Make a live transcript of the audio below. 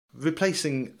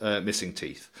replacing missing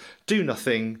teeth. Do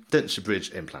nothing, denture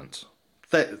bridge implant.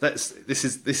 This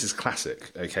is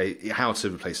classic, okay? How to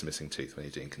replace a missing tooth when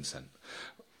you're doing consent.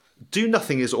 Do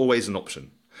nothing is always an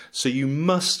option. So you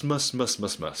must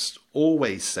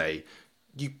always say,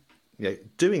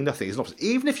 doing nothing is an option.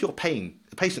 Even if the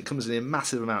patient comes in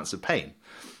massive amounts of pain,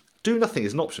 do nothing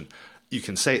is an option. You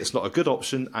can say it's not a good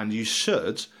option, and you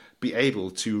should be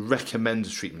able to recommend a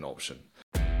treatment option.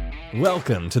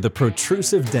 Welcome to the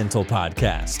Protrusive Dental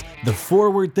Podcast, the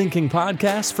forward-thinking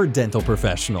podcast for dental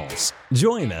professionals.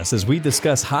 Join us as we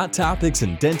discuss hot topics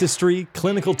in dentistry,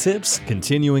 clinical tips,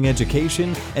 continuing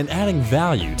education, and adding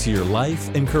value to your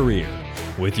life and career.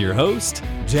 With your host,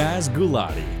 Jazz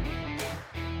Gulati.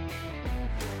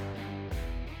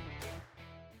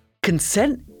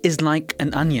 Consent is like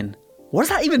an onion. What does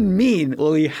that even mean?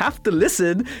 Well, you have to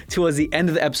listen towards the end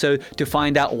of the episode to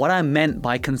find out what I meant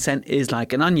by consent is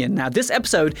like an onion. Now, this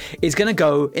episode is going to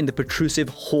go in the Protrusive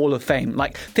Hall of Fame.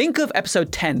 Like, think of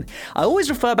episode 10. I always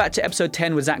refer back to episode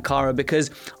 10 with Zach Cara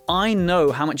because I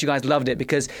know how much you guys loved it,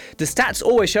 because the stats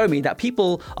always show me that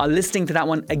people are listening to that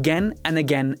one again and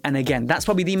again and again. That's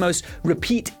probably the most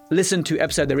repeat listened to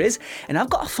episode there is. And I've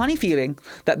got a funny feeling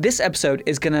that this episode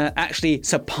is going to actually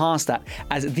surpass that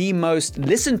as the most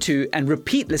listened to and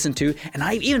repeat listen to, and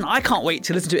I can't wait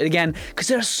to listen to it again, because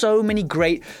there are so many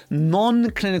great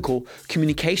non-clinical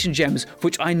communication gems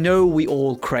which I know we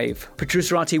all crave.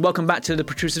 Protruserati, welcome back to the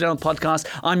Protrusive Dental Podcast.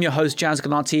 I'm your host, Jazz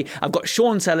Gulati. I've got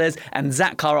Sean Sellers and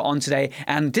Zach Cara on today,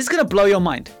 and this is going to blow your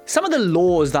mind. Some of the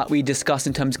laws that we discuss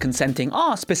in terms of consenting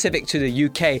are specific to the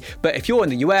UK, but if you're in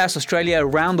the US, Australia,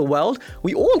 around the world,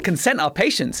 we all consent our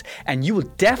patients, and you will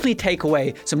definitely take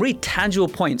away some really tangible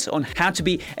points on how to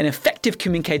be an effective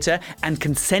communicator and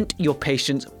consent your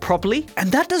patients properly.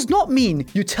 And that does not mean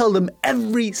you tell them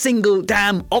every single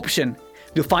damn option.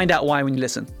 You'll find out why when you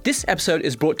listen. This episode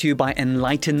is brought to you by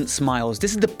Enlighten Smiles.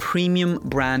 This is the premium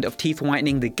brand of teeth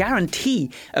whitening. They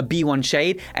guarantee a B1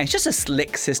 shade, and it's just a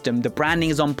slick system. The branding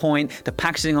is on point, the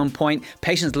packaging on point,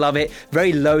 patients love it,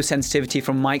 very low sensitivity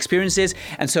from my experiences.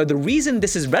 And so the reason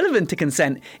this is relevant to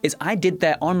consent is I did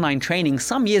their online training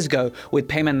some years ago with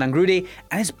Payman Nangrudi,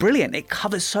 and it's brilliant. It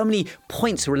covers so many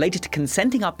points related to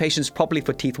consenting our patients properly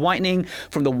for teeth whitening,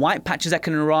 from the white patches that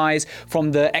can arise,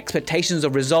 from the expectations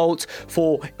of results, for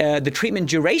the treatment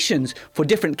durations for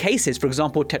different cases. For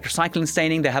example, tetracycline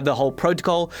staining, they have the whole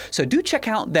protocol. So do check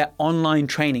out their online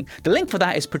training. The link for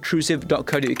that is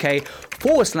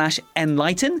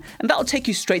protrusive.co.uk/enlighten, and that'll take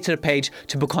you straight to the page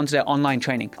to book onto their online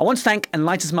training. I want to thank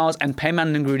Enlighten Smiles and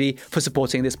Payman Nangrudi for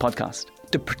supporting this podcast.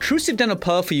 The Protrusive Dental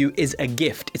Pearl for you is a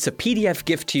gift. It's a PDF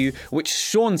gift to you, which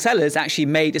Sean Sellers actually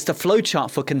made. It's the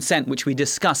flowchart for consent, which we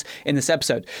discuss in this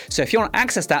episode. So if you want to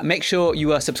access that, make sure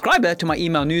you are a subscriber to my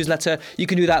email newsletter. You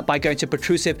can do that by going to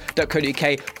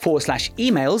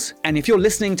protrusive.co.uk/emails. And if you're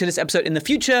listening to this episode in the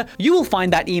future, you will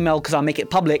find that email because I'll make it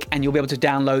public and you'll be able to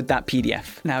download that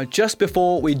PDF. Now, just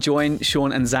before we join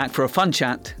Sean and Zach for a fun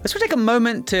chat, let's take a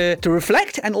moment to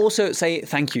reflect and also say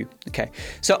thank you. Okay,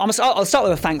 so I'll start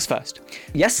with a thanks first.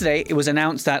 Yesterday, it was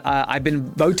announced that I've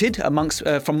been voted amongst,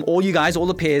 from all you guys, all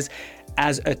the peers,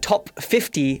 as a top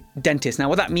 50 dentist. Now,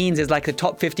 what that means is like the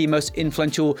top 50 most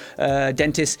influential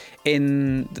dentists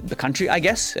in the country, I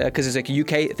guess, because it's like a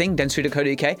UK thing,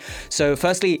 dentistry.co.uk. So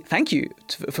firstly, thank you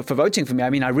for voting for me.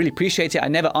 I mean, I really appreciate it. I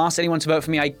never asked anyone to vote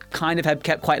for me. I kind of have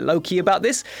kept quite low-key about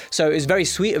this. So it's very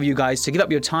sweet of you guys to give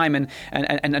up your time and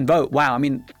vote. Wow, I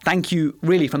mean, thank you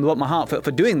really from the bottom of my heart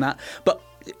for doing that. But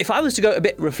if I was to go a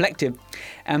bit reflective,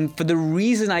 and for the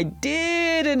reason I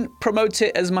didn't promote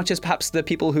it as much as perhaps the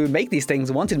people who make these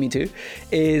things wanted me to,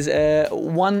 is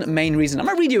one main reason. I'm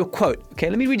going to read you a quote, okay?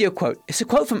 Let me read you a quote. It's a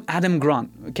quote from Adam Grant,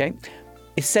 okay?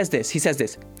 He says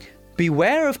this,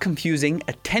 "Beware of confusing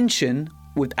attention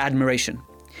with admiration.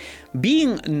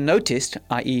 Being noticed,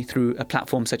 i.e. through a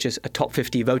platform such as a top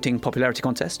 50 voting popularity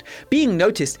contest, being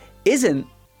noticed isn't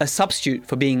a substitute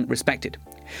for being respected.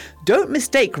 Don't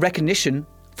mistake recognition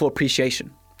for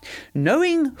appreciation.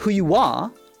 Knowing who you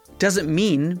are doesn't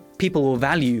mean people will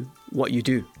value what you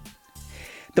do.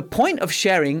 The point of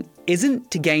sharing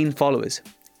isn't to gain followers.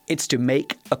 It's to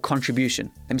make a contribution."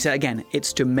 Let me say that again.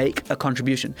 It's to make a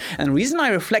contribution. And the reason I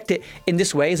reflect it in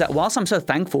this way is that whilst I'm so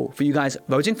thankful for you guys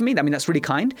voting for me, I mean, that's really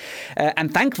kind.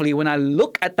 And thankfully, when I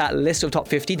look at that list of top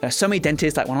 50, there are so many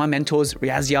dentists, like one of my mentors,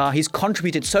 Riaz Yar, he's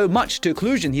contributed so much to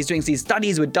occlusion. He's doing these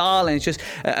studies with Dahl, and it's just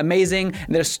amazing.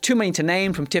 And there's too many to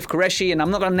name, from Tif Qureshi, and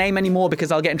I'm not going to name any more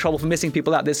because I'll get in trouble for missing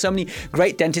people out. There's so many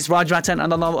great dentists, Raj Ratan,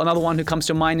 another one who comes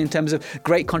to mind in terms of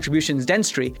great contributions,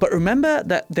 dentistry. But remember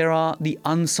that there are the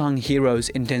unsung heroes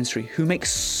in in dentistry who make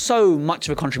so much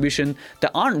of a contribution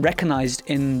that aren't recognized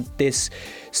in this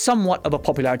somewhat of a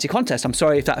popularity contest. I'm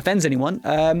sorry if that offends anyone.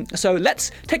 So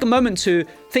let's take a moment to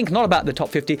think not about the top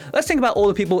 50. Let's think about all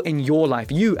the people in your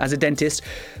life. You as a dentist,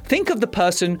 think of the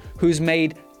person who's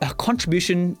made a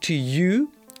contribution to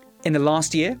you in the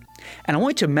last year. And I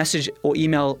want you to message or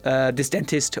email this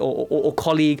dentist or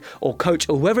colleague or coach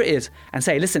or whoever it is and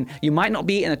say, listen, you might not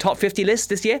be in the top 50 list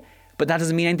this year, but that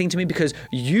doesn't mean anything to me because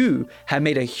you have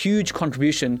made a huge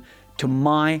contribution to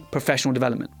my professional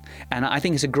development. And I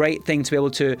think it's a great thing to be able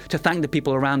to thank the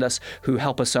people around us who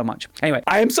help us so much. Anyway,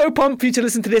 I am so pumped for you to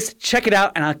listen to this. Check it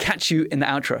out and I'll catch you in the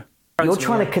outro. You're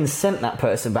trying to consent that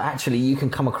person, but actually you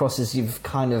can come across as you've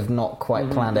kind of not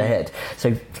quite planned ahead.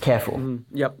 So careful.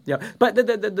 Yep. But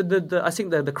I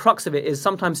think the crux of it is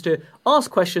sometimes to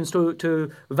ask questions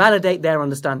to validate their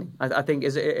understanding. I think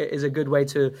is a good way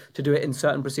to do it in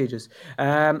certain procedures.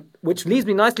 Which leads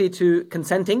me nicely to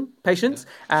consenting patients.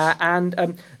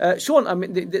 Sean, I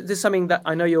mean, this is something that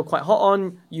I know you're quite hot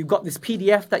on. You've got this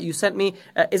PDF that you sent me.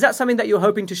 Is that something that you're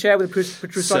hoping to share with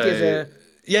Protrusive?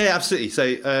 Yeah, absolutely.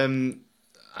 So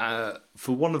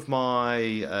for one of my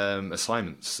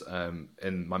assignments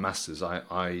in my master's,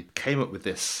 I came up with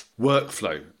this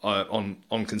workflow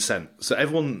on consent. So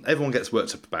everyone gets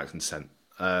worked up about consent.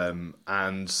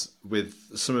 And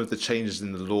with some of the changes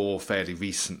in the law fairly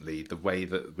recently, the way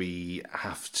that we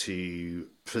have to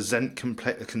present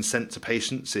consent to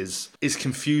patients is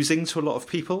confusing to a lot of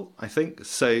people, I think.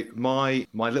 So my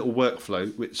little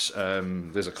workflow, which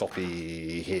there's a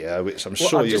copy here, which I'm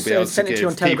sure you'll be able to give people around that. I've just sent it to you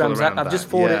on Telegram, Zach. I've just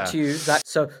forwarded it to you, Zach.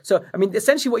 So I mean,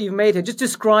 essentially what you've made here, just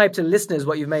describe to listeners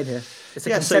what you've made here. It's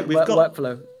a consent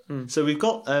workflow. So we've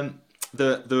got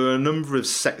there are a number of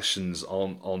sections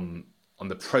on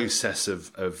the process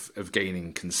of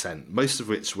gaining consent, most of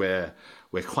which we're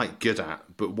quite good at.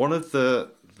 But one of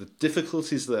the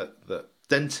difficulties that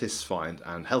dentists find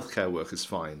and healthcare workers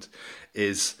find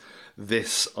is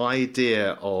this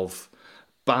idea of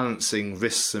balancing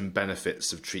risks and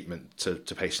benefits of treatment to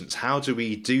patients. How do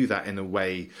we do that in a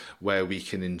way where we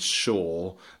can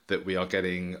ensure that we are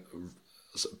getting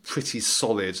pretty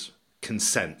solid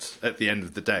consent at the end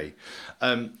of the day?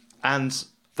 And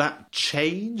that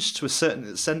changed to a certain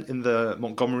extent in the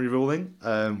Montgomery ruling,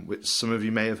 which some of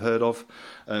you may have heard of.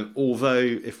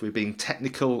 Although, if we're being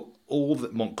technical, all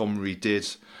that Montgomery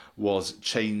did was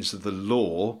change the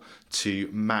law to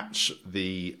match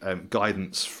the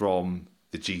guidance from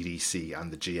the GDC and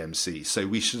the GMC. So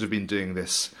we should have been doing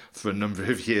this for a number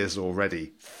of years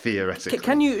already, theoretically.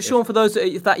 Can you, Sean, for those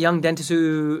that young dentists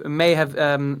who may have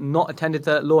not attended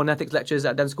the law and ethics lectures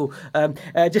at dental school,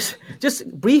 just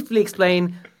briefly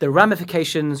explain the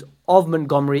ramifications of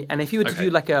Montgomery, and if you were to do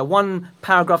like a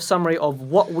one-paragraph summary of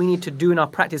what we need to do in our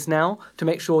practice now to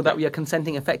make sure that we are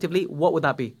consenting effectively, what would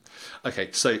that be? Okay,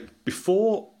 so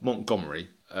before Montgomery,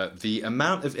 the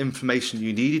amount of information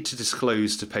you needed to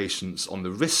disclose to patients on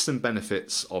the risks and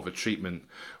benefits of a treatment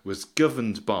was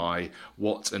governed by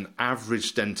what an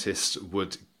average dentist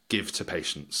would give to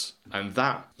patients. And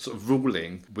that sort of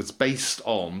ruling was based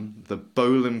on the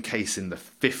Bolam case in the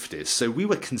 50s. So we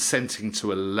were consenting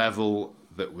to a level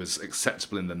that was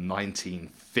acceptable in the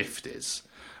 1950s.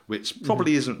 Which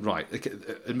probably isn't right.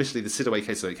 Admittedly, the Sidaway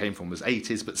case that it came from was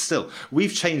 80s, but still,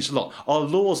 we've changed a lot. Our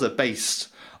laws are based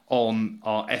on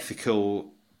our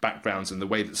ethical backgrounds and the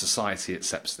way that society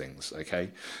accepts things,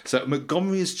 okay? So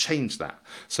Montgomery has changed that.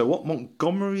 So what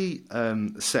Montgomery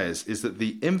says is that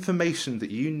the information that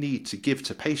you need to give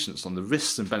to patients on the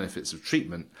risks and benefits of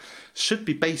treatment should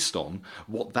be based on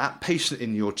what that patient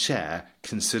in your chair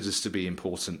considers to be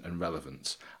important and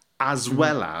relevant, as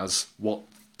well as what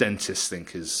dentists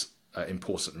think is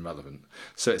important and relevant.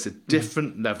 So it's a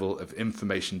different level of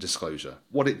information disclosure.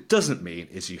 What it doesn't mean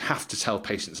is you have to tell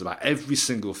patients about every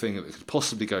single thing that could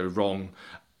possibly go wrong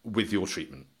with your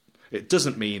treatment. It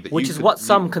doesn't mean that Which is what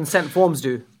some consent forms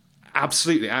do.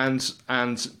 Absolutely. And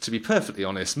to be perfectly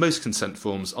honest, most consent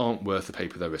forms aren't worth the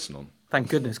paper they're written on. Thank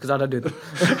goodness, because I don't do them.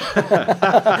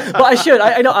 But I should.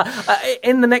 I know.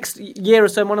 In the next year or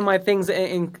so, one of my things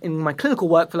in my clinical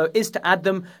workflow is to add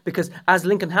them, because as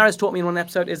Lincoln Harris taught me in one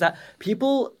episode, is that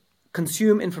people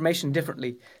consume information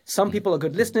differently. Some people are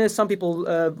good listeners. Some people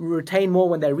retain more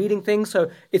when they're reading things. So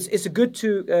it's good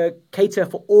to cater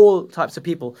for all types of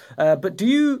people. But do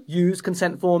you use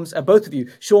consent forms, both of you?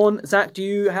 Sean, Zach, do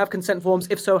you have consent forms?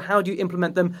 If so, how do you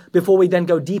implement them before we then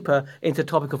go deeper into the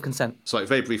topic of consent? So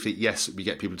very briefly, yes, we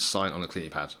get people to sign on a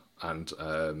CliniPad.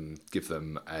 and give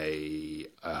them a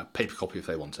paper copy if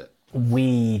they want it.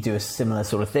 We do a similar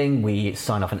sort of thing. We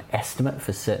sign off an estimate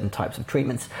for certain types of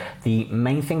treatments. The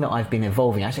main thing that I've been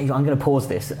evolving, actually, I'm going to pause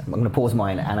this. I'm going to pause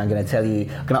mine, and I'm going to tell you.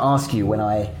 I'm going to ask you when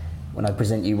I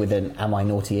present you with an "Am I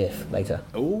naughty if" later.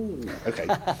 Oh, okay.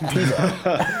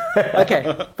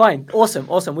 Okay, fine,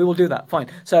 awesome. We will do that. Fine.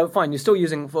 So fine, you're still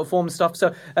using form stuff.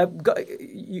 So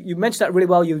you mentioned that really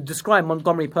well. You described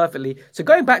Montgomery perfectly. So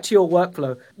going back to your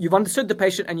workflow, you've understood the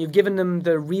patient and you've given them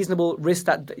the reasonable risk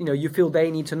that you feel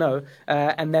they need to know,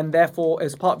 and then therefore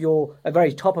as part of your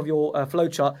very top of your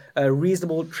flowchart,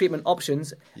 reasonable treatment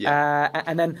options. Yeah.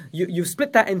 And then you've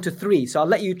split that into 3. So I'll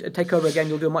let you take over again.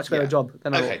 You'll do a much better job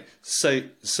than I will. Okay. So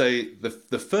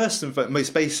the first and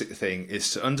most basic thing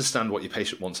is to understand what your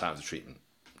patient wants out of the treatment.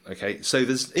 Okay, so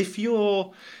if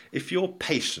your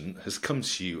patient has come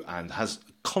to you and has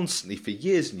constantly for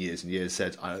years and years and years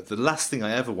said, the last thing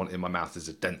I ever want in my mouth is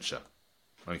a denture.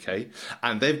 Okay,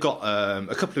 and they've got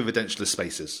a couple of edentulous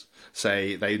spaces.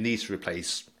 Say they need to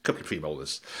replace a couple of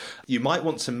premolars. You might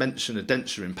want to mention a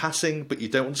denture in passing, but you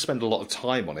don't want to spend a lot of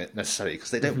time on it necessarily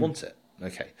because they don't want it.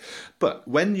 Okay, but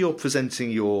when you're presenting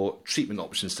your treatment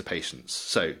options to patients,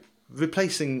 so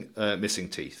replacing missing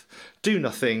teeth, do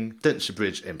nothing, denture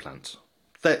bridge implant.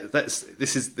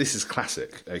 This is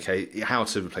classic. Okay, how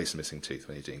to replace a missing tooth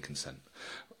when you're doing consent.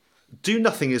 Do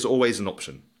nothing is always an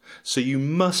option. So you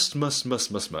must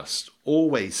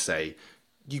always say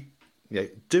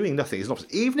doing nothing is an option.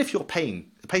 Even if the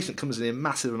patient comes in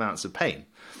massive amounts of pain,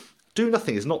 do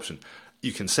nothing is an option.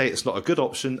 You can say it's not a good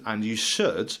option, and you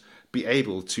should be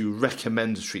able to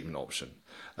recommend a treatment option.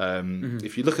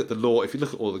 If you look at the law, if you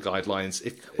look at all the guidelines,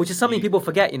 which is something people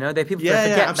forget, People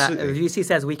forget that the UC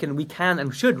says we can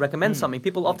and should recommend something.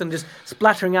 People often just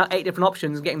splattering out 8 different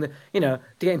options, getting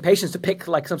patients to pick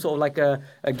like some sort of like a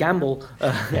gamble.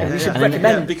 You should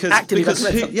recommend actively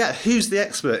recommend. Who's the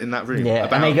expert in that room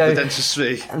about the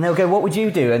dentistry? And they'll go, "What would you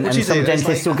do?" And some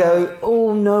dentists will go,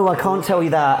 "Oh no, I can't tell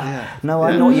you that. Yeah. No,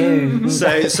 I'm not you."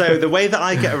 So the way that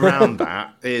I get around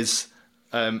that is,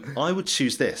 I would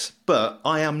choose this, but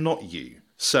I am not you.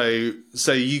 So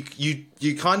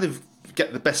you kind of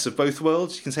get the best of both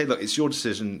worlds. You can say, look, it's your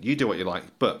decision. You do what you like,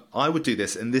 but I would do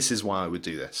this, and this is why I would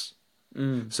do this.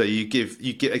 So you give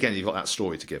again. You've got that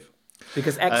story to give.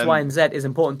 Because X, Y, and Z is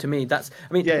important to me.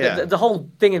 The whole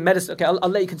thing in medicine. Okay, I'll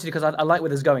let you continue because I like where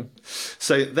this is going.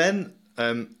 So then,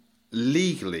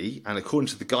 legally and according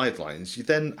to the guidelines, you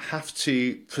then have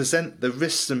to present the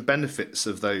risks and benefits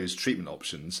of those treatment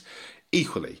options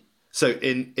equally. So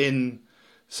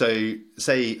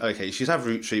say, okay, she's have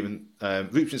root treatment.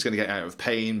 Root treatment is going to get out of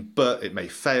pain, but it may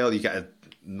fail. You get a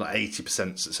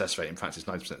 80% success rate in practice,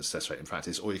 90% success rate in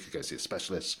practice, or you could go see a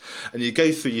specialist. And you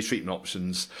go through your treatment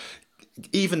options,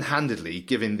 even-handedly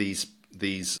giving these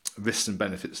risks and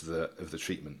benefits of the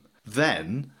treatment.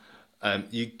 Then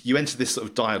you enter this sort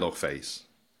of dialogue phase.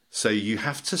 So you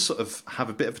have to sort of have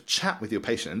a bit of a chat with your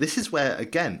patient. And this is where,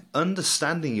 again,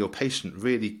 understanding your patient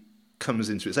really comes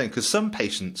into its own, because some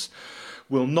patients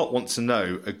will not want to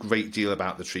know a great deal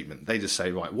about the treatment. They just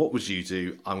say, right, what would you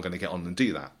do? I'm going to get on and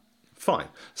do that. Fine.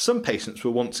 Some patients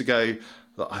will want to go,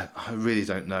 look, I really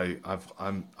don't know.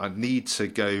 I need to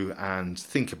go and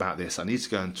think about this. I need to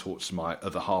go and talk to my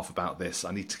other half about this.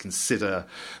 I need to consider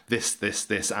this,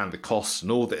 and the costs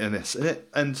and all the and this.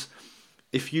 And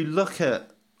if you look at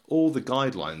all the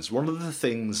guidelines, one of the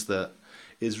things that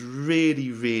is really,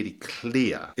 really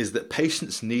clear is that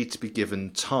patients need to be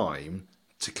given time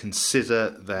to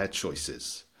consider their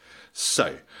choices.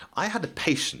 So I had a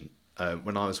patient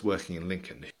when I was working in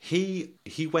Lincoln. He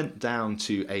went down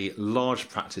to a large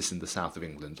practice in the south of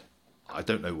England. I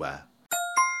don't know where.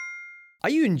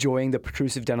 Are you enjoying the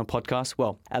Protrusive Dental Podcast?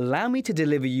 Well, allow me to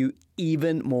deliver you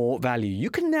even more value. You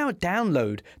can now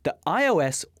download the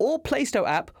iOS or Play Store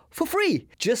app for free.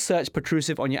 Just search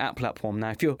Protrusive on your app platform.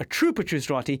 Now, if you're a true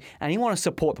Protruserati and you want to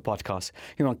support the podcast,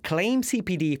 you want to claim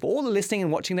CPD for all the listening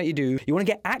and watching that you do, you want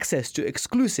to get access to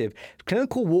exclusive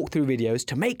clinical walkthrough videos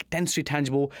to make dentistry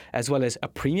tangible, as well as a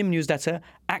premium newsletter,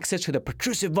 access to the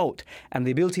Protrusive Vault, and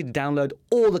the ability to download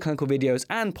all the clinical videos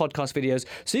and podcast videos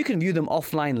so you can view them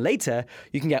offline later,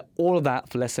 you can get all of that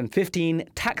for less than $15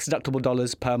 tax-deductible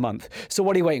dollars per month. So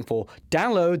what are you waiting for?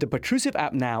 Download the Protrusive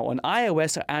app now on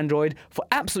iOS or Android for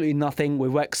absolutely nothing. We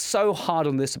worked so hard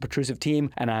on this, the Protrusive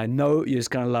team, and I know you're just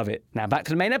going to love it. Now back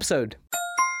to the main episode.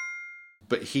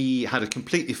 But he had a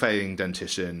completely failing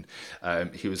dentition.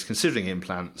 He was considering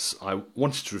implants. I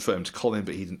wanted to refer him to Colin,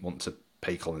 but he didn't want to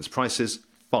pay Colin's prices.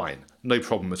 Fine, no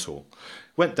problem at all.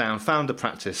 Went down, found a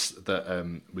practice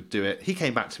that would do it. He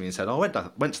came back to me and said, I went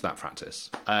to that practice.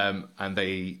 And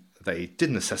they did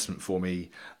an assessment for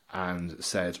me. and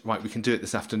said, right, we can do it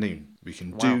this afternoon. We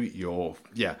can do your,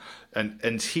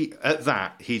 And he, at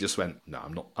that, he just went,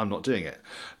 no, I'm not doing it.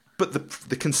 But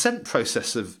the consent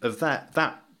process of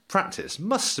that practice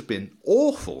must have been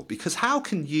awful, because how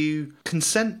can you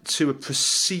consent to a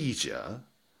procedure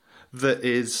that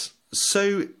is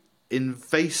so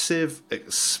invasive,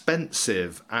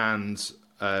 expensive, and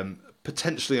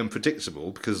potentially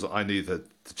unpredictable, because I knew the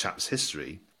chap's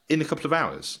history, in a couple of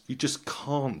hours? You just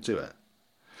can't do it.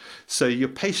 So your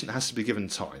patient has to be given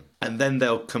time, and then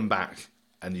they'll come back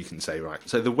and you can say, right.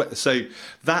 So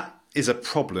that is a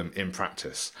problem in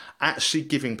practice. Actually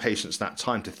giving patients that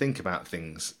time to think about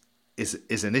things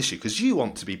is an issue, because you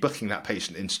want to be booking that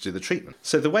patient in to do the treatment.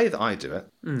 So the way that I do it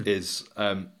is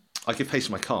I give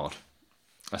patients my card.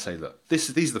 I say, look, these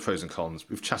are the pros and cons.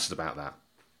 We've chatted about that.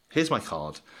 Here's my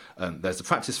card. There's the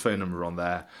practice phone number on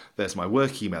there. There's my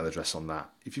work email address on that.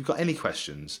 If you've got any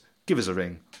questions, give us a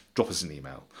ring, drop us an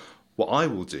email. What I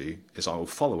will do is I will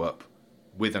follow up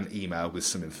with an email with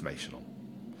some information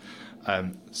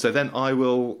on. So then I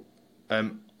will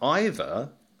either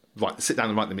sit down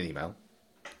and write them an email,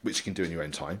 which you can do in your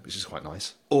own time, which is quite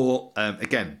nice. Or,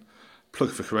 again,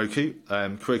 plug for Koroku.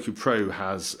 Koroku Pro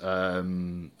has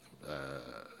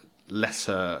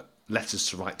letters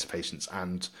to write to patients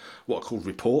and what are called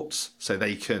reports. So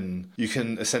you can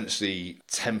essentially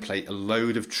template a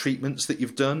load of treatments that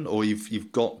you've done or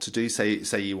you've got to do.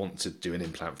 Say you want to do an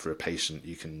implant for a patient,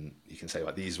 you can say,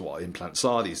 like, these are what implants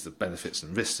are, these are the benefits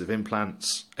and risks of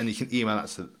implants, and you can email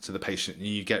that to the patient and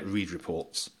you get read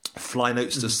reports.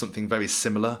 Flynotes does something very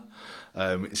similar,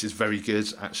 which is very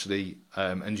good actually,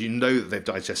 and you know that they've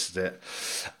digested it,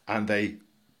 and they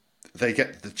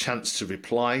get the chance to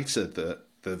reply to the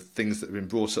things that have been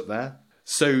brought up there.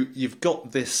 So you've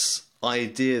got this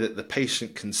idea that the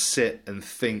patient can sit and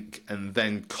think and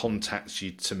then contact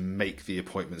you to make the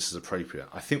appointments as appropriate.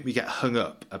 I think we get hung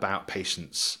up about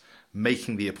patients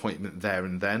making the appointment there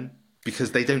and then,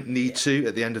 because they don't need to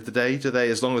at the end of the day, do they?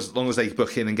 As long as they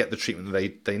book in and get the treatment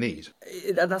that they need.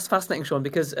 That's fascinating, Sean,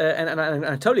 because and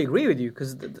I totally agree with you,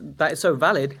 because that is so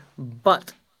valid.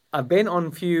 But I've been on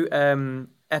a few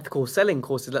ethical selling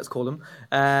courses, let's call them,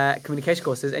 communication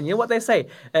courses, and you know what they say?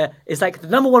 It's like the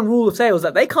number one rule of sales,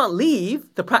 that they can't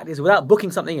leave the practice without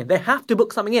booking something in. They have to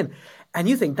book something in, and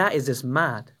you think that is just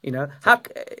mad, you know?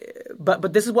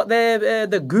 But this is what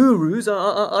the gurus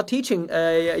are teaching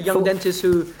young dentists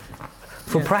who.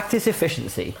 For practice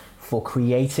efficiency, for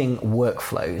creating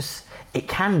workflows, it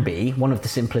can be one of the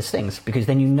simplest things, because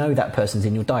then you know that person's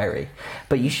in your diary.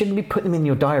 But you shouldn't be putting them in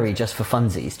your diary just for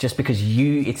funsies, just because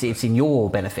it's in your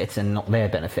benefit and not their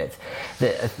benefit.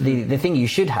 The thing you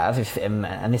should have,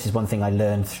 and this is one thing I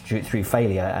learned through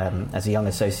failure as a young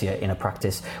associate in a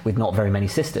practice with not very many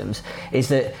systems, is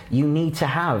that you need to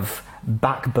have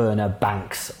back burner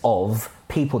banks of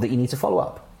people that you need to follow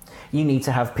up. You need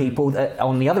to have people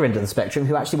on the other end of the spectrum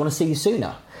who actually want to see you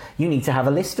sooner. You need to have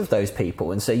a list of those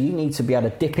people, and so you need to be able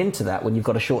to dip into that when you've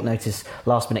got a short notice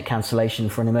last minute cancellation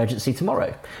for an emergency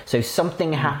tomorrow. So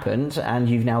something happened and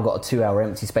you've now got a 2-hour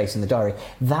empty space in the diary.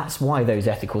 That's why those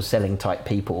ethical selling type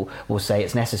people will say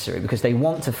it's necessary, because they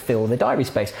want to fill the diary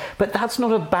space. But that's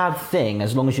not a bad thing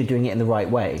as long as you're doing it in the right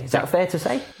way. Is that fair to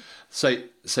say? So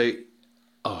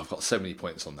I've got so many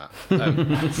points on that.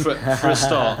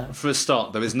 For a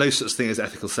start, there is no such thing as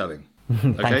ethical selling.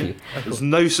 Okay, there's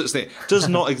no such thing. Does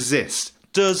not exist.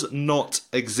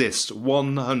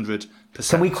 100%.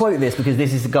 Can we quote this, because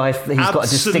this is the guy who's got a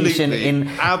distinction in.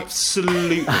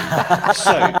 Absolutely.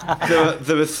 So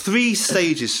there are 3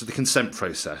 stages to the consent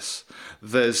process.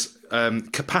 There's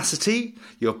capacity.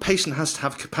 Your patient has to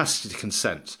have capacity to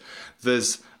consent.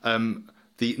 There's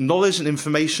the knowledge and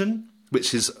information,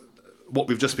 which is what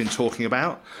we've just been talking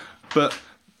about. But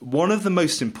one of the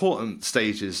most important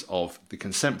stages of the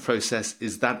consent process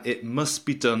is that it must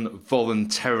be done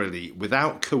voluntarily,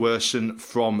 without coercion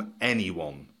from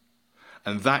anyone.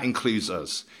 And that includes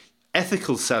us.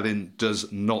 Ethical selling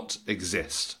does not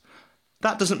exist.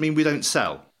 That doesn't mean we don't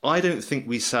sell. I don't think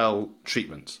we sell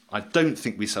treatment. I don't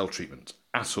think we sell treatment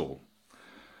at all.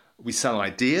 We sell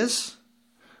ideas.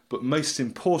 But most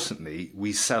importantly,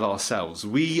 we sell ourselves.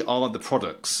 We are the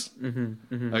products,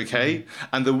 okay?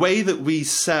 And the way that we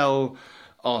sell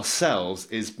ourselves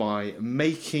is by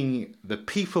making the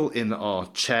people in our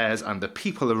chairs and the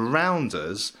people around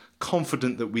us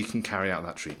confident that we can carry out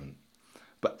that treatment.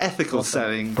 But ethical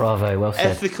selling... Bravo, well said.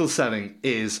 Ethical selling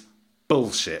is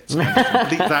bullshit. And you can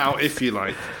bleep that out if you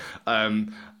like.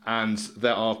 And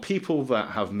there are people that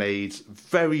have made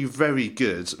very, very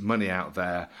good money out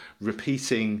there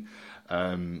repeating...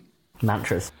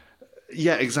 mantras.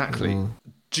 Yeah, exactly.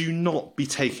 Do not be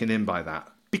taken in by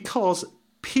that. Because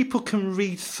people can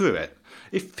read through it.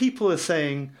 If people are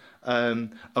saying,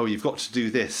 "Oh, you've got to do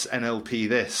this, NLP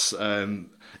this,"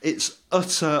 it's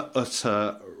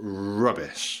utter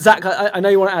rubbish. Zach, I know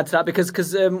you want to add to that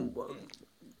because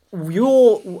I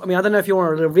mean, I don't know if you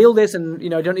want to reveal this, and you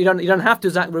don't have to,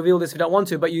 Zach, reveal this if you don't want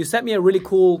to. But you sent me a really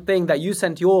cool thing that you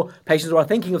sent your patients, or are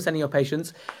thinking of sending your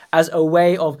patients, as a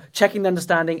way of checking the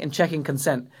understanding and checking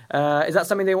consent. Is that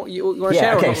something you want to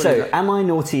share? Okay. Or So, am I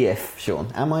naughty if,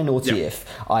 Sean? Am I naughty if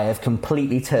I have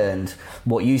completely turned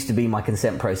what used to be my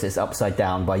consent process upside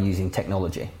down by using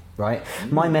technology? Right.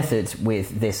 My method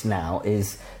with this now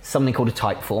is something called a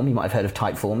Typeform. You might have heard of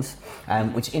Typeforms,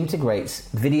 which integrates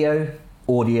video,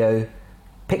 audio,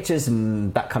 pictures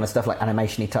and that kind of stuff, like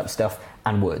animation-y type stuff,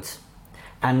 and words.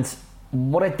 And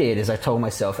what I did is I told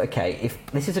myself, okay, if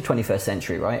this is the 21st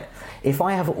century, right? If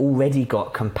I have already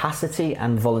got capacity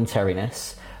and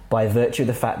voluntariness by virtue of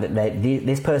the fact that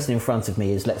this person in front of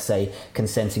me is, let's say,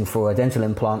 consenting for a dental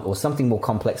implant or something more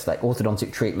complex like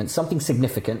orthodontic treatment, something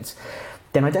significant,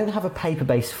 then I don't have a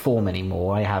paper-based form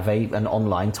anymore. I have an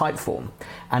online Typeform.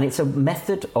 And it's a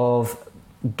method of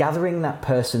gathering that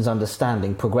person's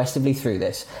understanding progressively through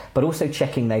this, but also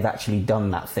checking they've actually done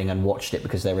that thing and watched it,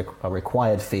 because there are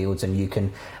required fields, and you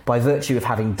can, by virtue of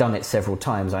having done it several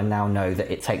times, I now know that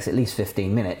it takes at least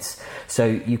 15 minutes. So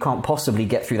you can't possibly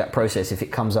get through that process if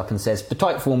it comes up and says the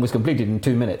Typeform was completed in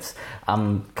 2 minutes. I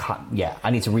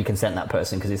need to reconsent that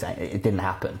person because it didn't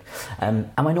happen.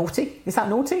 Am I naughty? Is that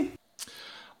naughty?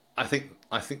 I think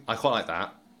I quite like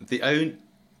that.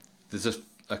 There's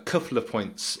a couple of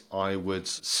points I would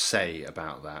say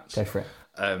about that. Go for it.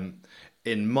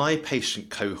 In my patient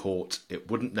cohort, it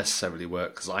wouldn't necessarily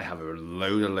work because I have a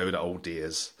load of old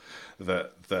dears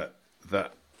that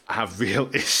have real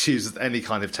issues with any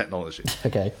kind of technology.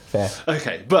 Okay, fair.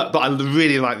 Okay, but I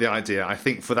really like the idea. I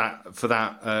think for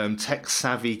that tech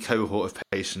savvy cohort of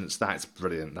patients, that's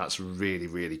brilliant. That's really,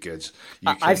 really good.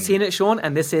 I've seen it, Sean,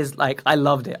 and this is like, I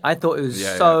loved it. I thought it was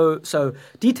so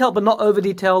detailed, but not over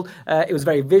detailed. It was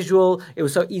very visual. It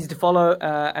was so easy to follow,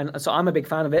 and so I'm a big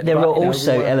fan of it. There are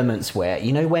also elements where,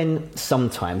 when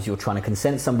sometimes you're trying to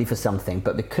consent somebody for something,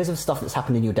 but because of stuff that's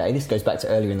happened in your day, this goes back to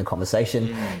earlier in the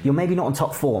conversation, you're maybe not on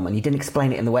top form and you didn't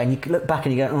explain it in the way, and you look back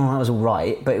and you go, oh, that was all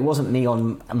right, but it wasn't me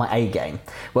on my A game.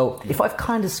 Well, if I've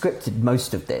kind of scripted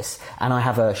most of this and I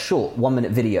have a short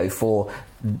 1-minute video for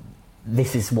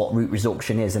this is what root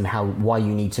resorption is and why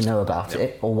you need to know about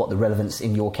it, or what the relevance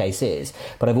in your case is,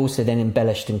 but I've also then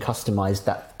embellished and customized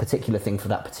that particular thing for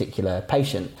that particular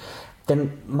patient,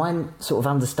 then my sort of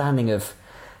understanding of...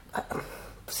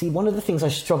 See, one of the things I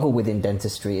struggle with in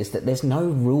dentistry is that there's no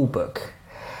rule book.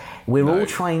 We're all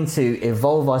trying to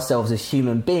evolve ourselves as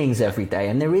human beings every day,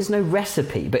 and there is no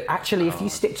recipe. But actually, if you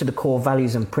stick to the core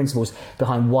values and principles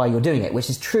behind why you're doing it, which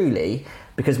is truly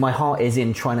because my heart is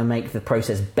in trying to make the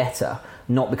process better,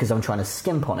 not because I'm trying to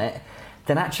skimp on it,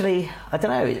 then actually, I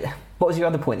don't know. What was your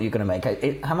other point that you're going to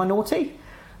make? Am I naughty?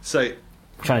 So, I'm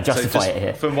trying to justify it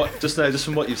here. From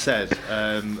what you've said,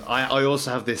 I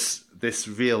also have this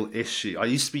real issue.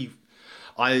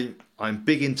 I'm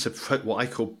big into what I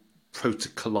call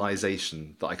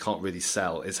protocolization, that I can't really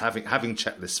sell, is having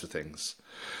checklists for things.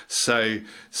 So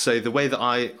the way that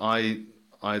I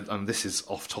this is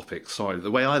off topic, sorry, the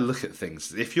way I look at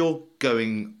things, if you're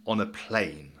going on a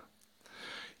plane,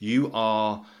 you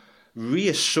are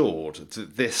reassured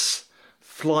that this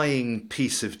flying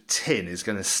piece of tin is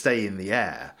going to stay in the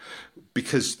air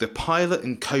because the pilot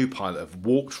and co-pilot have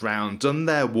walked round, done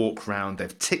their walk round,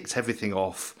 they've ticked everything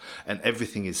off, and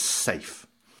everything is safe.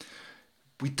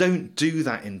 We don't do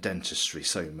that in dentistry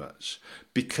so much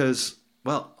because,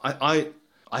 well, I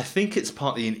think it's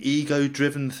partly an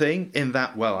ego-driven thing in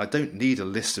that, well, I don't need a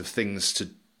list of things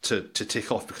to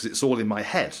tick off because it's all in my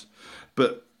head.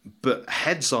 But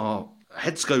heads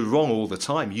go wrong all the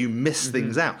time. You miss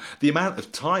things out. The amount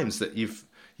of times that you've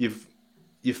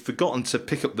forgotten to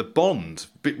pick up the bond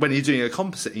when you're doing a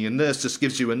composite and your nurse just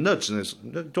gives you a nudge and says,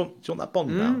 do you want that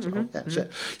bond now? Oh, yeah,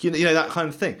 shit. You know, that kind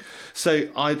of thing. So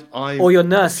or your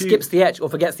nurse skips the etch or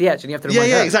forgets the etch and you have to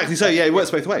remind her. Exactly. So it works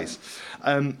both ways.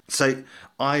 So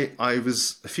I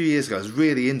was, a few years ago, I was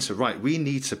really into, we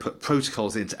need to put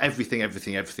protocols into everything. And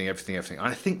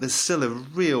I think there's still a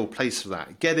real place for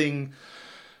that.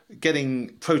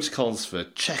 Getting protocols for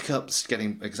checkups,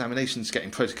 getting examinations,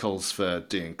 getting protocols for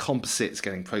doing composites,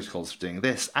 getting protocols for doing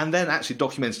this, and then actually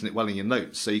documenting it well in your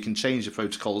notes so you can change your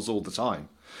protocols all the time.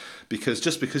 Because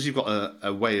just because you've got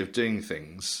a way of doing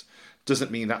things doesn't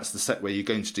mean that's the set way you're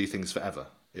going to do things forever.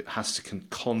 It has to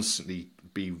constantly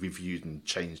be reviewed and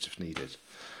changed if needed.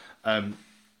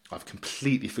 I've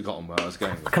completely forgotten where I was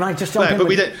going. Can I just jump in? But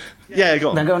we don't. Yeah, go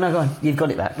on. No, go on. You've got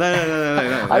it back.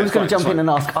 No. I was going to jump in and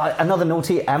ask another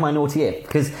naughty. Am I naughty if?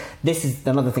 Because this is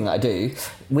another thing that I do.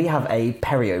 We have a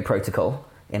perio protocol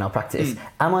in our practice.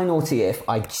 Am I naughty if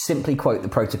I simply quote the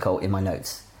protocol in my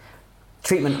notes?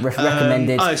 Treatment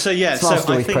recommended. Smart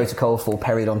Stories protocol for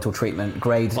periodontal treatment,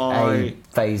 grade A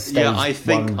phase. Stage I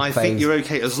think you're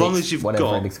okay as long as you've whatever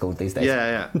got. it's called these days.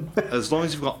 Yeah. As long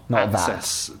as you've got Not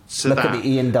access to Look that. at the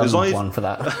Ian Dunn one for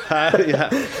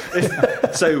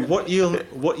that. So what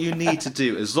you need to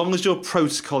do, as long as your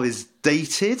protocol is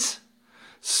dated.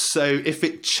 So if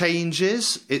it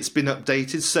changes, it's been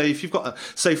updated. So if you've got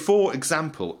for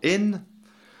example,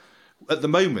 at the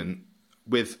moment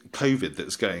with COVID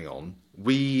that's going on,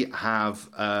 we have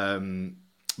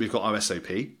we've got our SOP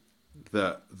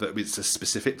that it's a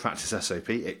specific practice SOP.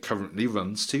 It currently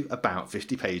runs to about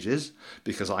 50 pages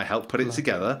because I helped put it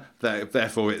together.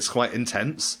 Therefore, it's quite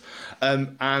intense.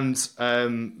 And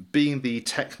being the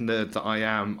tech nerd that I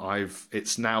am,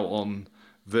 it's now on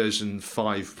version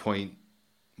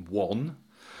 5.1.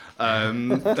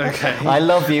 Okay. I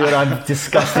love you and I'm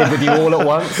disgusted with you all at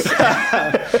once.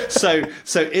 So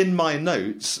in my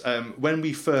notes, when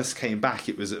we first came back,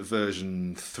 it was at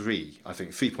version 3, I think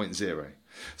 3.0.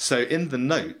 So in the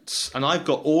notes, and I've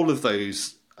got all of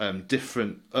those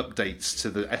different updates to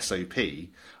the SOP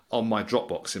on my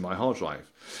Dropbox in my hard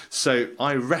drive. So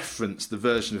I reference the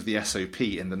version of the SOP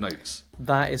in the notes.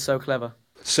 That is so clever.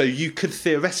 So you could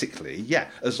theoretically,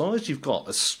 as long as you've got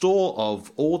a store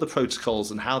of all the protocols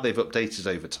and how they've updated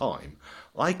over time,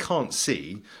 I can't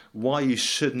see why you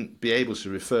shouldn't be able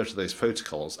to refer to those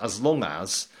protocols as long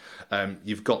as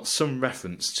you've got some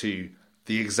reference to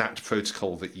the exact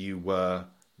protocol that you were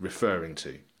referring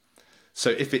to. So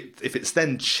if it's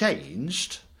then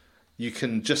changed, you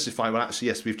can justify, well, actually,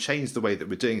 yes, we've changed the way that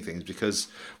we're doing things because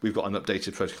we've got an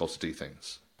updated protocol to do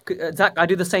things. Zach, I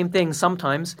do the same thing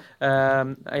sometimes.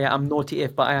 I'm naughty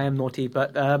but I am naughty.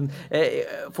 But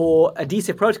for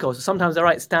adhesive protocols, sometimes I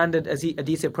write standard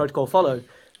adhesive protocol follow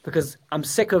because I'm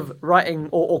sick of writing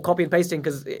or copy and pasting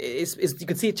because you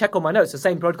can see it, check on my notes, the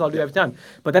same protocol I do every time.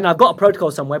 But then I've got a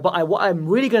protocol somewhere. But what I'm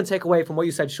really going to take away from what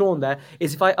you said, Sean, there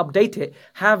is if I update it,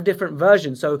 have different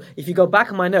versions. So if you go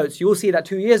back in my notes, you'll see that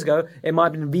 2 years ago, it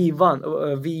might have been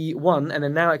V1, and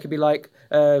then now it could be like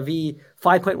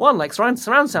V5.1, like surround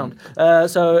sound.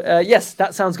 Yes,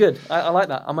 that sounds good. I like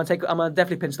that. I'm gonna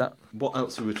definitely pinch that. What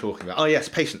else were we talking about? Oh yes,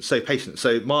 patience. So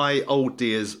my old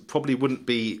dears probably wouldn't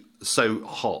be so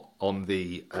hot on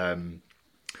the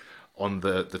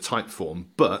type form,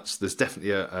 but there's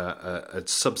definitely a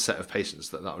subset of patients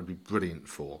that would be brilliant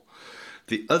for.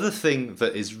 The other thing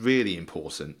that is really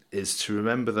important is to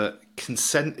remember that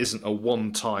consent isn't a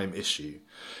one-time issue.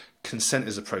 Consent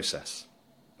is a process.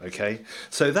 Okay,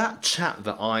 so that chat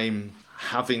that I'm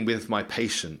having with my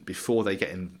patient before they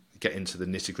get into the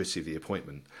nitty-gritty of the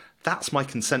appointment, that's my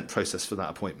consent process for that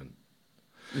appointment.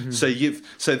 Mm-hmm.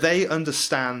 So they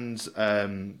understand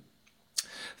the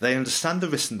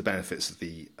risks and the benefits of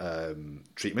the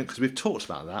treatment because we've talked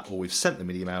about that, or we've sent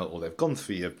them an email, or they've gone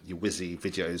through your Wizzy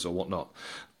videos or whatnot.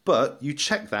 But you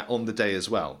check that on the day as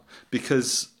well,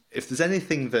 because if there's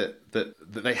anything that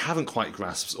they haven't quite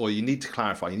grasped or you need to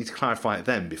clarify it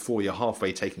then before you're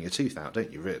halfway taking a tooth out,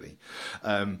 don't you, really?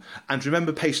 And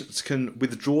remember, patients can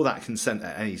withdraw that consent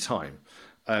at any time.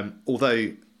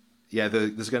 Although,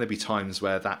 there's going to be times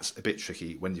where that's a bit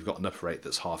tricky when you've got an upper eight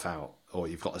that's half out or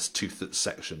you've got a tooth that's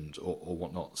sectioned or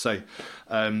whatnot. So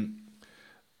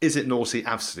is it naughty?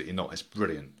 Absolutely not. It's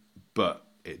brilliant. But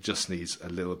it just needs a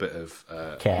little bit of,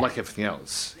 like everything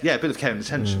else, a bit of care and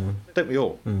attention. Don't we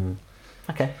all?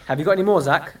 Okay. Have you got any more,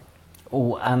 Zach?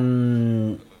 Oh,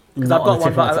 because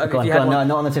I've got one. No,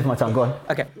 not on the tip of my tongue. Go on.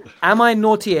 Okay. Am I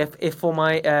naughty if for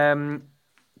my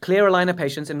clear aligner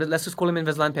patients, and let's just call them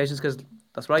Invisalign patients because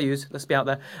that's what I use. Let's be out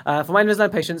there. For my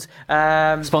Invisalign patients...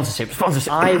 Sponsorship.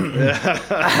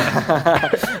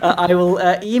 I will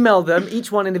email them,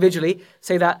 each one individually,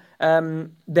 say that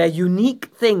their unique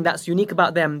thing that's unique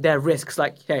about them, their risks.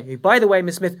 Like, hey, by the way,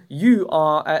 Ms. Smith, you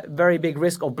are at very big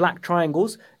risk of black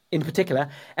triangles in particular.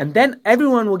 And then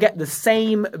everyone will get the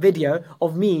same video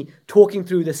of me talking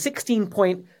through the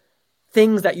 16-point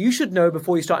things that you should know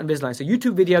before you start Invisalign. So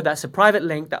YouTube video, that's a private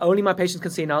link that only my patients can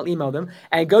see, and I'll email them.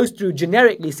 And it goes through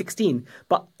generically 16.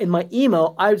 But in my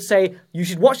email, I would say, you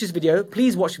should watch this video.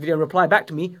 Please watch the video and reply back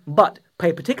to me. But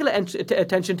pay particular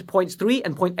attention to points 3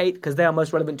 and point 8 because they are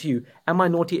most relevant to you. Am I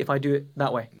naughty if I do it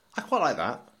that way? I quite like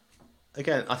that.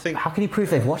 Again, I think... How can you prove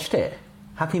they've watched it?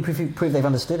 How can you prove they've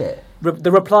understood it?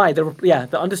 The reply,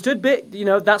 the understood bit,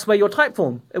 that's where your type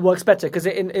form, it works better because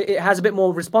it has a bit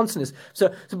more responsiveness.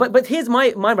 But here's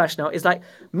my rationale is like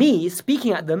me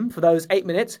speaking at them for those 8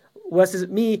 minutes versus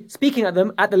me speaking at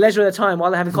them at the leisure of the time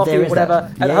while they're having coffee or whatever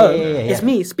at home. It's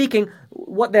me speaking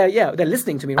what they're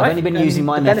listening to me, right? I've only been using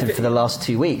my method for the last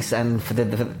 2 weeks, and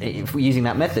for using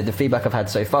that method, the feedback I've had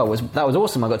so far was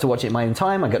awesome. I got to watch it in my own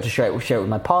time. I got to share it with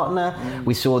my partner.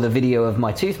 We saw the video of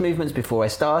my tooth movements before I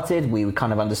started. We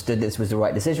kind of understood this was the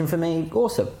right decision for me.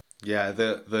 Awesome. Yeah,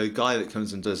 the guy that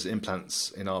comes and does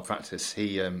implants in our practice,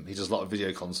 he does a lot of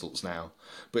video consults now,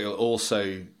 but he'll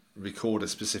also record a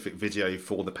specific video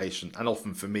for the patient and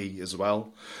often for me as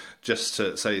well, just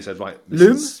to say, he said, right,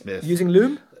 Loom? Smith. Using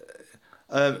Loom?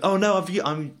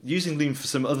 I'm using Loom for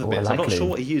some other bits. like I'm not Loom. sure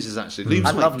what he uses actually.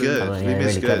 Loom's quite good. Loom. Loom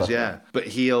is really good, clever. yeah. But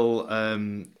he'll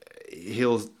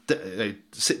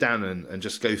sit down and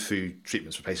just go through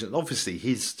treatments for patients. And obviously,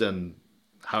 he's done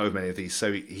however many of these,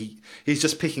 so he's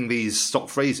just picking these stock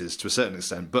phrases to a certain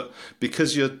extent. But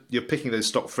because you're picking those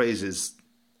stock phrases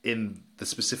in the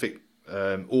specific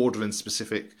order and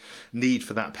specific need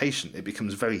for that patient, it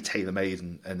becomes very tailor-made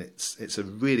and it's a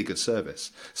really good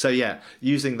service. So yeah,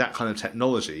 using that kind of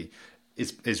technology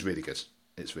is really good.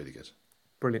 It's really good.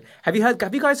 Brilliant. Have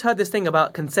you guys heard this thing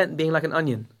about consent being like an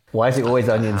onion? Why is it always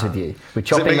onions with you? We're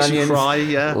chopping makes you onions. cry,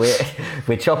 yeah.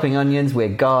 We're chopping onions. We're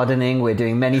gardening. We're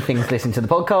doing many things listening to the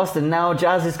podcast. And now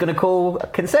Jazz is going to call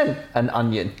consent an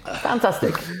onion.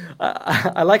 Fantastic.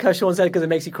 I like how Sean said because it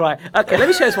makes you cry. Okay, let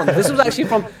me share this one. This was actually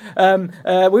from.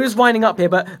 We're just winding up here,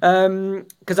 but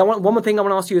because one more thing I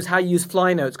want to ask you is how you use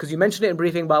fly notes, because you mentioned it in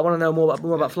briefing, but I want to know more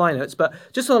about fly notes. But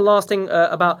just on the last thing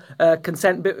about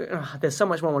consent, there's so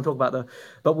much more I want to talk about though.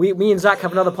 But me and Zach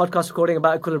have another podcast recording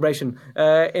about equilibration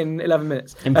in 11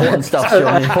 minutes. Important stuff,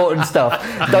 Sean. Important stuff.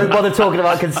 Don't bother talking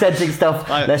about consenting stuff.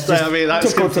 Let's just that's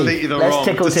tickle completely teeth. the Let's wrong.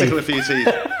 tickle Just tickle a teeth. few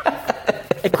teeth.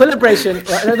 Equilibration.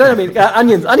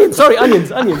 Onions. Sorry, onions.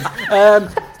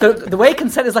 The way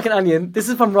consent is like an onion. This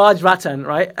is from Raj Ratan,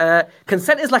 right?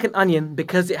 Consent is like an onion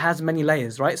because it has many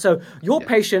layers, right? So your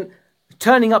patient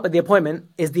turning up at the appointment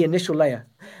is the initial layer.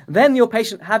 Then your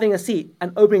patient having a seat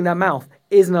and opening their mouth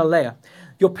is another layer.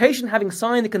 Your patient having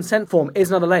signed the consent form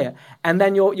is another layer. And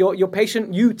then your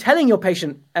patient, you telling your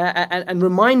patient and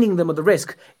reminding them of the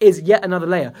risk is yet another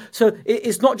layer. So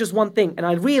it's not just one thing. And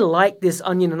I really like this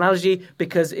onion analogy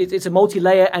because it's a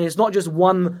multi-layer and it's not just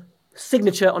one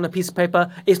signature on a piece of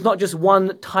paper. It's not just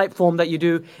one type form that you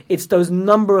do. It's those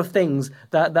number of things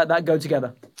that go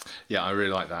together. Yeah, I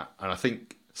really like that. And I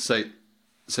think, so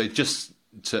just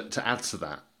to add to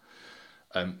that,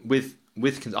 I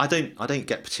don't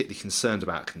get particularly concerned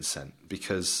about consent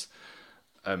because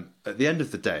at the end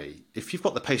of the day, if you've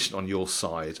got the patient on your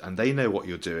side and they know what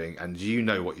you're doing and you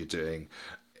know what you're doing,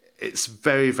 it's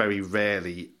very, very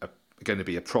rarely going to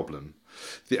be a problem.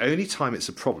 The only time it's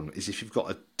a problem is if you've got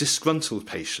a disgruntled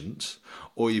patient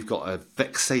or you've got a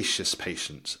vexatious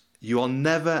patient. You are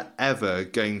never, ever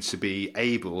going to be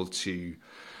able to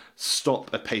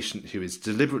stop a patient who is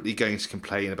deliberately going to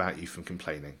complain about you from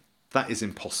complaining. That is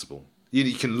impossible.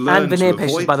 You can learn and veneer to avoid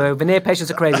patients, by the way. Veneer patients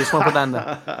are crazy. Just want to put that in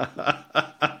there.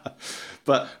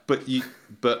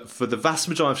 But for the vast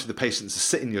majority of the patients that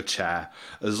sit in your chair,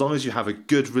 as long as you have a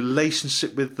good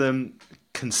relationship with them,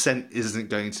 consent isn't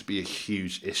going to be a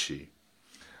huge issue.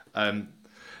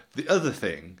 The other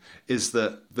thing is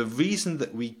that the reason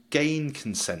that we gain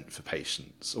consent for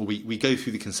patients, or we go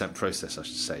through the consent process, I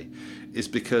should say, is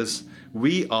because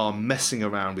we are messing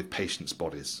around with patients'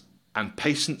 bodies. And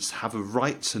patients have a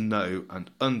right to know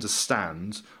and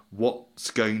understand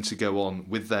what's going to go on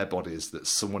with their bodies that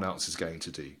someone else is going to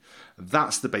do.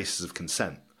 That's the basis of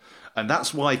consent. And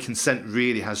that's why consent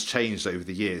really has changed over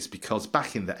the years, because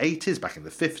back in the 80s, back in the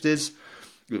 50s,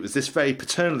 it was this very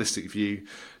paternalistic view.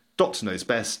 Doctor knows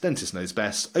best, dentist knows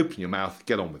best, open your mouth,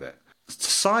 get on with it.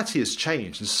 Society has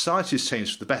changed, and society has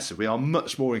changed for the better. We are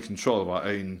much more in control of our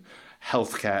own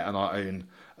healthcare and our own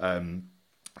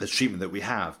the treatment that we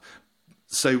have.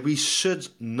 So we should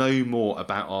know more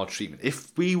about our treatment.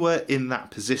 If we were in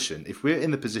that position, if we're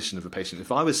in the position of a patient,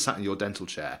 if I was sat in your dental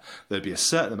chair, there'd be a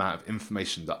certain amount of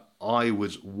information that I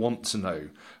would want to know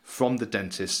from the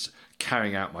dentist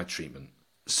carrying out my treatment.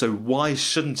 So why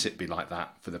shouldn't it be like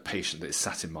that for the patient that is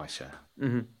sat in my chair?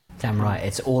 Mm-hmm. Damn right.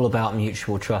 It's all about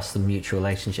mutual trust and mutual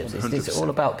relationships. It's all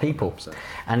about people. 100%.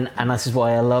 And this is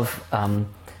why I love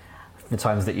the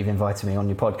times that you've invited me on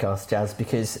your podcast, Jazz,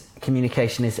 because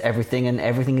communication is everything and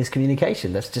everything is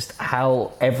communication. That's just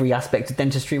how every aspect of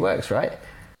dentistry works, right?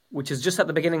 which is just at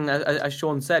the beginning, as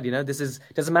Sean said, this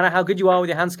doesn't matter how good you are with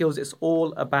your hand skills. It's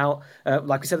all about,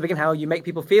 like we said at the beginning, how you make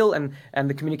people feel, and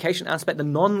the communication aspect, the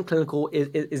non-clinical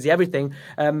is the everything.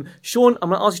 Sean, I'm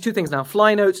going to ask you two things now.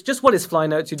 Fly Notes, just what is Fly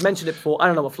Notes? You'd mentioned it before. I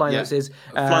don't know what Fly Notes is.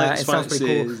 It sounds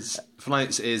pretty cool. Fly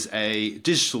Notes is a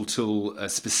digital tool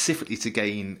specifically to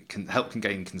help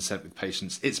gain consent with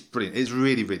patients. It's brilliant. It's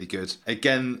really, really good.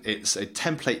 Again, it's a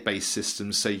template-based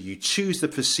system, so you choose the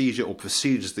procedure or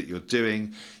procedures that you're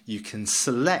doing. You can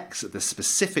select the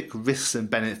specific risks and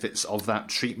benefits of that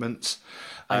treatment.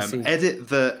 Edit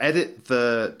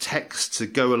the text to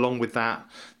go along with that,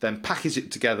 then package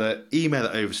it together, email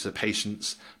it over to the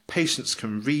patients. Patients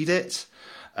can read it.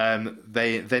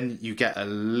 Then you get a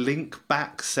link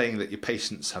back saying that your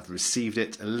patients have received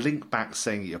it, a link back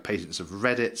saying that your patients have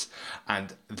read it,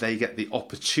 and they get the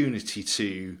opportunity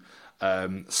to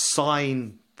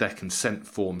sign their consent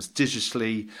forms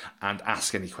digitally and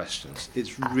ask any questions.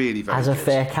 It's really very good. As a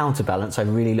fair counterbalance, I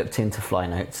really looked into Fly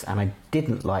Notes, and I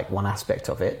didn't like one aspect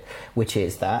of it, which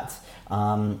is that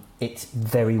it's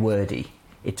very wordy.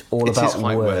 It's all about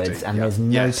words, wordy, and there's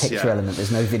no picture element,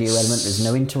 there's no video element, there's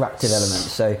no interactive element.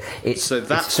 So it's for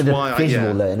the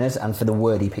visual learners and for the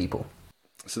wordy people.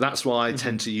 So that's why I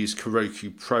tend to use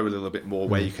Heroku Pro a little bit more,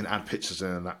 where you can add pictures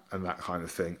in and that kind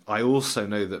of thing. I also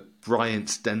know that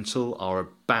Bryant Dental are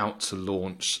about to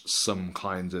launch some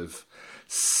kind of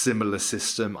similar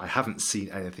system. I haven't seen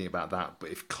anything about that, but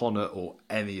if Connor or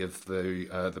any of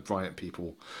the Bryant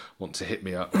people want to hit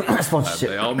me up,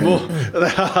 they are more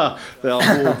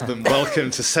than welcome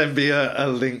to send me a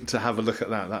link to have a look at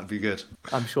that. That'd be good.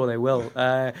 I'm sure they will.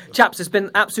 Chaps, it's been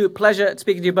an absolute pleasure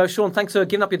speaking to you both. Sean, thanks for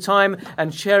giving up your time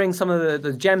and sharing some of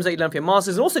the gems that you learned for your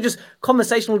masters, and also just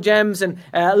conversational gems, and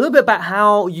a little bit about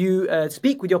how you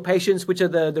speak with your patients, which are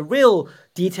the real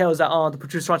details that the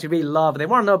Protrusive Society really love. They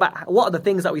want to know about what are the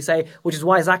things that we say, which is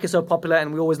why Zach is so popular,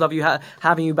 and we always love you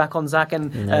having you back on, Zach.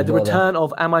 And the return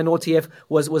of Am I Naughty If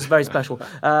was very special.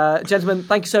 Gentlemen,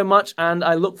 thank you so much, and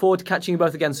I look forward to catching you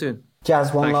both again soon.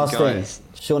 Jazz, one last thing.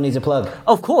 Sean needs a plug.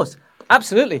 Of course,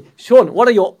 absolutely. Sean, what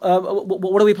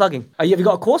are we plugging? Have you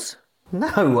got a course? No,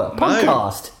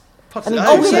 podcast. Of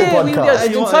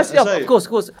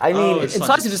course. I mean,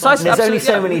 incisive, decisive. There's only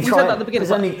so many.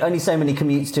 There's only so many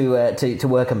commutes to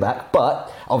work and back.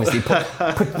 But obviously,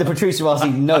 the Protrusive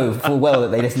Society know full well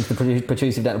that they listen to the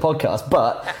Protrusive Dental podcast.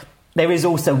 But there is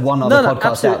also one other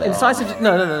podcast out there. Incisive,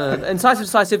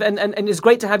 decisive, and it's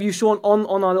great to have you, Sean,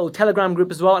 on our little Telegram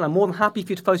group as well. And I'm more than happy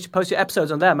for you to post your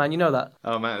episodes on there, man. You know that.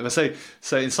 Oh man, so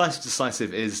Incisive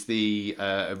Decisive is the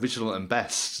original and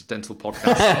best dental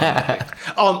podcast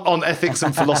on ethics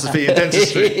and philosophy in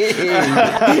dentistry.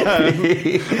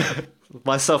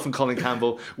 Myself and Colin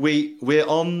Campbell, we're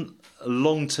on a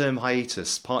long-term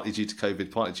hiatus, partly due to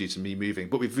COVID, partly due to me moving.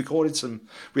 But we have recorded some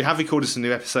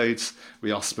new episodes.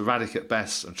 We are sporadic at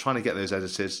best. I'm trying to get those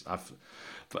edited.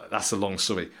 But that's a long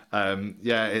story.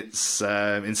 It's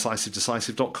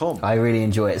IncisiveDecisive.com. I really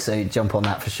enjoy it, so jump on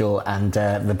that for sure. And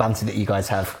the banter that you guys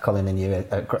have, Colin and you,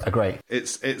 are great.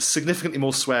 It's significantly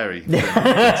more sweary.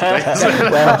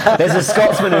 Well, there's a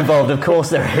Scotsman involved, of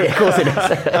course there is. Of course it is.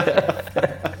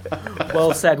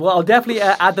 Well said. Well, I'll definitely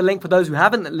add the link for those who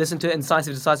haven't listened to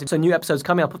Incisive Decisive. So new episodes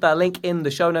coming. I'll put that link in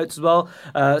the show notes as well.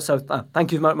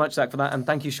 Thank you very much, Zach, for that. And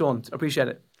thank you, Sean. Appreciate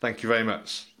it. Thank you very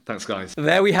much. Thanks, guys.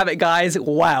 There we have it, guys.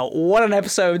 Wow, what an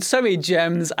episode. So many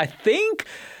gems. I think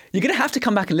you're going to have to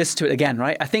come back and listen to it again,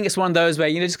 right? I think it's one of those where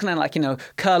you're just going to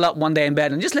curl up one day in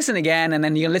bed and just listen again, and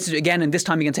then you're going to listen to it again, and this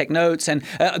time you can take notes. And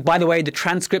by the way, the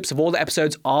transcripts of all the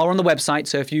episodes are on the website,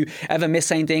 so if you ever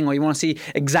miss anything or you want to see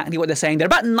exactly what they're saying, they're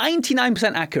about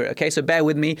 99% accurate, okay? So bear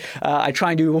with me. I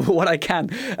try and do what I can,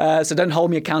 so don't hold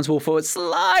me accountable for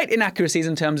slight inaccuracies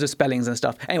in terms of spellings and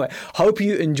stuff. Anyway, hope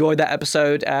you enjoyed that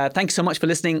episode. Thank you so much for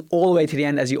listening all the way to the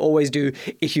end, as you always do.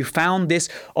 If you found this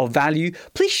of value,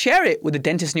 please share it with the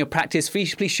dentist in your practice.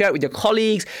 Please share it with your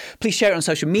colleagues. Please share it on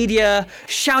social media.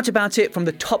 Shout about it from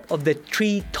the top of the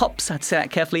tree tops. I'd say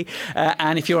that carefully.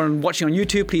 And if you're watching on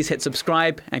YouTube, please hit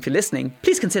subscribe. And if you're listening,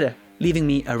 please consider leaving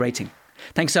me a rating.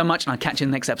 Thanks so much, and I'll catch you in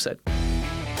the next episode.